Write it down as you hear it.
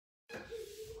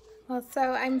Well,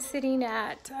 so I'm sitting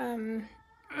at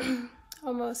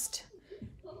almost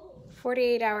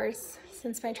 48 hours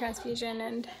since my transfusion,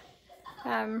 and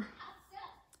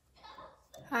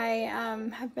I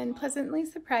have been pleasantly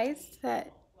surprised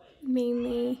that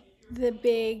mainly the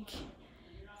big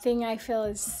thing I feel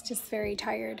is just very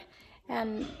tired.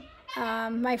 And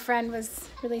my friend was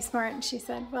really smart, and she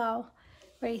said, well,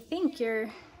 what do you think? Your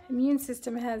immune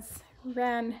system has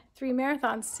ran 3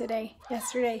 marathons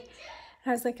yesterday.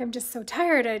 And I was like, I'm just so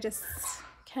tired, I just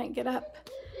can't get up.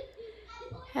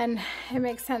 And it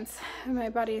makes sense. My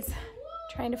body's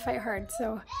trying to fight hard.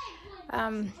 So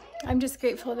I'm just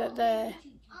grateful that the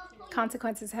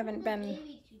consequences haven't been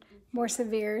more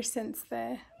severe since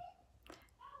the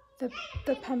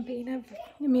pumping of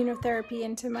immunotherapy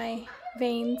into my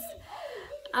veins.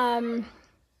 I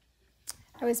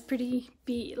was pretty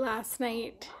beat last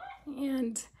night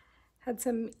and had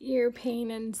some ear pain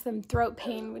and some throat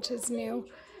pain, which is new.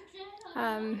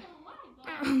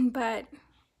 But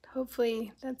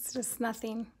hopefully that's just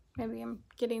nothing. Maybe I'm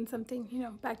getting something,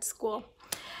 back to school.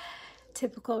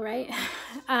 Typical, right?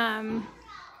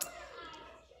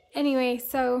 Anyway,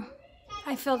 so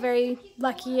I feel very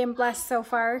lucky and blessed so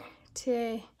far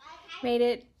to made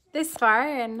it this far,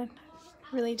 and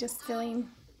really just feeling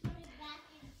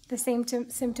the same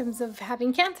symptoms of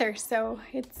having cancer, so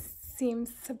it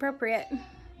seems appropriate.